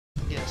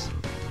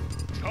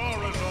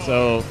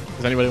So,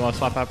 does anybody want to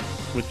swap up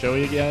with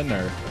Joey again,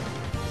 or?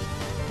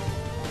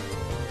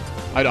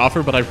 I'd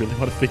offer, but I really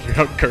want to figure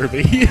out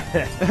Kirby.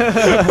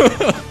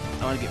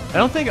 I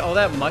don't think all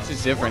that much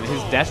is different.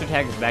 His dash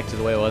attack is back to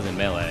the way it was in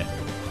Melee.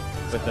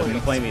 With the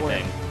flamey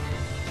thing.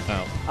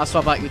 Oh. I'll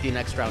swap out with you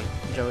next round,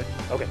 Joey.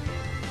 Okay.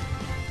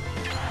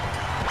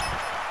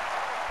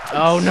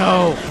 Oh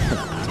no!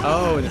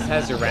 Oh, this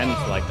has your random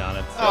select on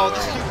it. So Oh,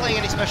 this isn't playing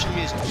any special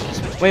music.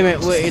 Wait a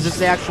minute, wait, is this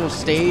the actual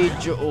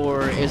stage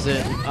or is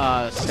it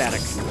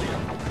static?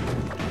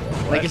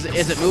 Like, is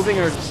it moving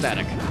or is it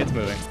static? It's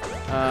moving.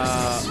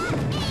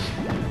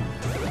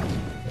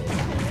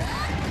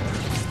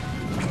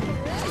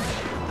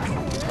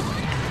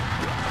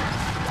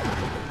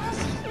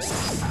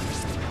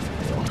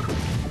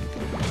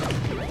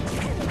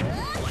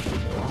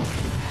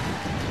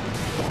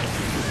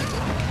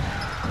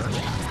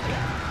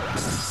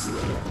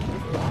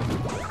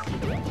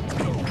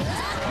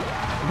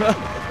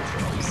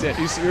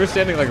 You were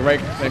standing like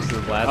right next to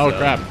the blast. Oh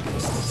crap!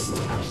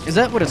 Is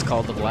that what it's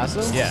called, the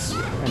Blasto? Yeah.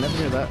 I never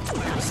knew that.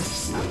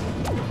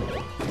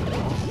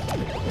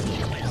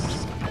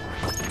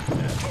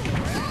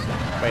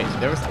 Wait,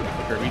 there was a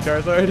Kirby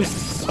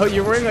Charizard? Oh,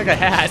 you're wearing like a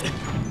hat.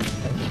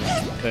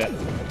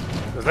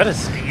 Was that a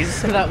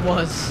sneeze? That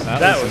was.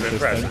 That was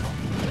impressive.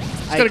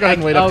 Just gotta go ahead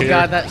and wait up oh here.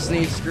 god, that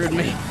sneeze screwed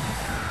me.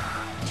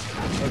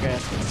 Okay.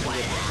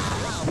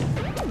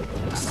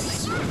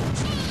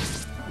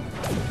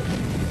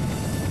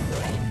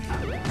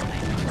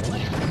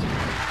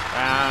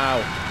 Wow.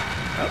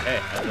 Okay,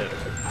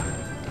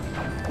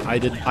 I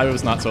did. I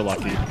was not so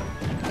lucky.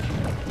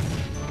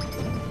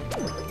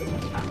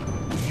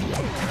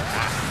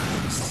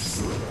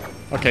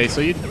 Okay,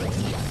 so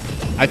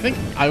I think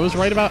I was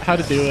right about how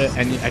to do it,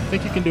 and I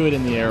think you can do it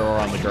in the air or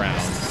on the ground.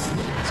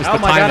 It's just Oh the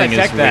my God, I timing is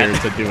checked that.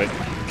 weird to do it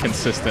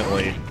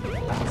consistently.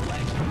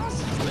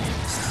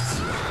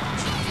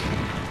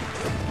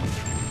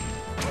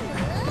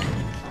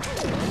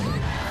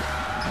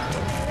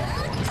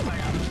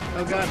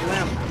 Oh god,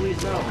 Lamp,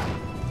 please no.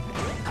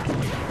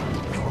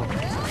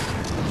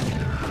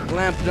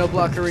 Lamp, no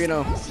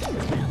blockerino.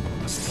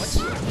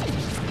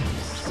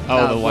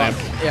 Oh, the lamp.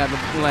 Yeah,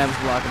 the lamp's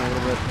blocking a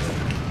little bit.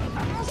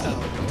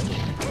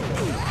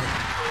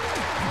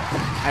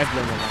 I've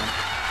been the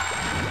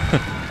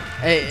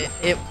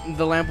lamp.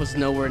 The lamp was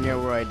nowhere near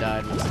where I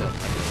died, but still.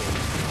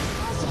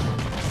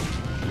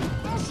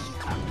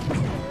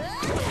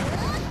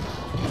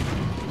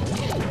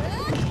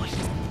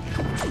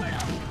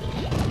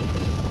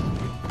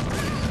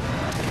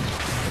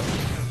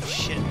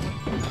 Shit.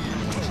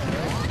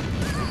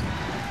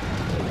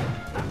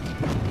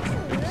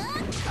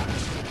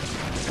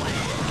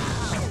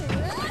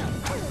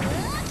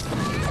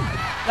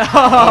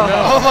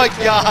 Oh my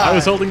god! I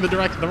was holding the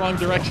wrong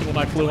direction when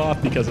I flew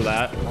off because of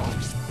that.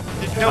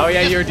 No, Oh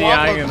yeah, just you're walk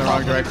DIing in the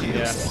wrong up direction. to you.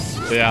 Yeah.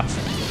 So yeah.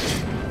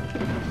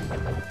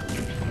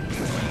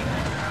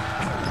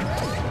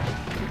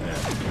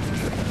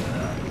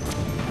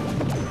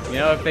 You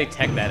know, if they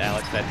tech that,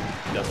 Alex, that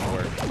doesn't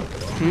work.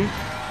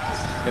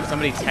 If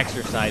somebody techs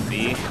your side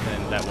B,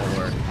 then that won't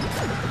work.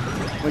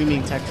 What do you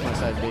mean text my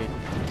side B?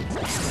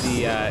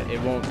 It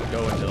won't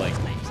go into like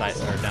side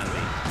or down B.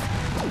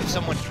 If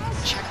someone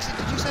checks it,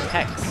 did you say?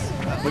 Tex,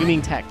 What do you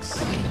mean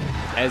text?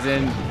 as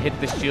in hit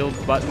the shield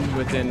button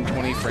within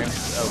 20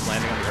 frames of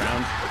landing on the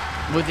ground.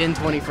 Within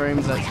 20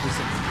 frames, that's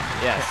specific.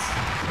 Yes.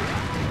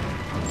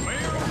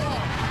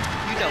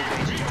 You know,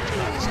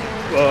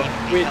 Well,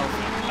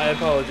 I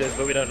apologize,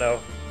 but we don't know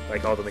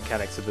like all the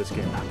mechanics of this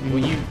game. Well,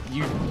 you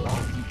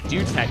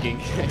do teching.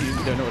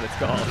 You don't know what it's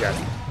called. Yes.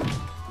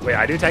 Wait,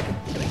 I do tech?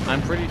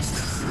 I'm pretty.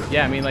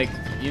 Yeah, I mean, like,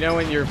 you know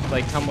when you're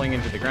like tumbling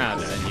into the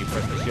ground and then you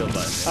push the shield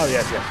button. Oh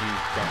yes, If yes. you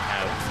don't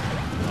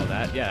have all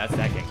that, yeah, that's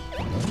teching.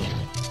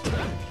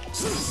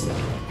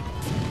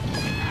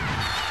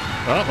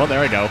 Oh, well,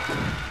 there we go.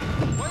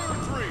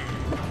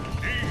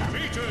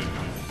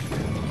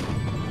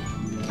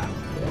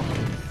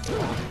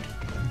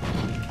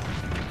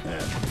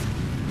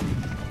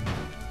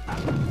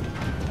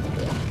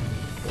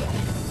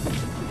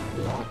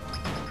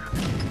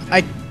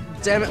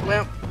 Damn it,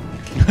 Lamp.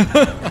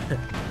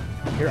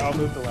 Here, I'll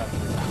move the left.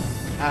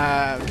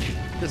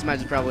 This match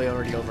is probably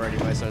already over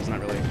anyway, so it's not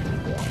really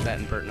that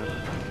impertinent.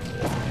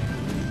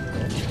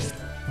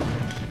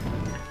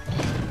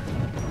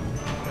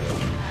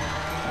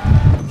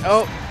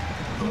 Oh!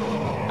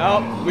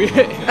 Oh, we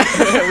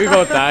we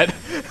both died.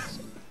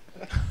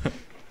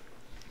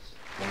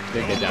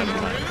 Didn't get down in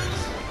time.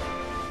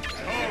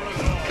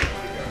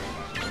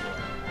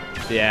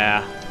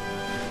 Yeah.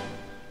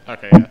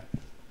 Okay, yeah.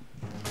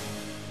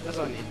 That's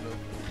all I need to move.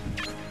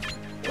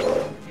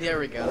 There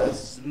we go,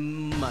 that's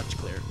much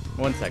clearer.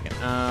 1 second.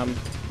 Oh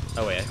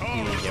wait,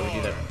 yeah, we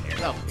do that from here.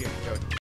 Oh, here, Joey.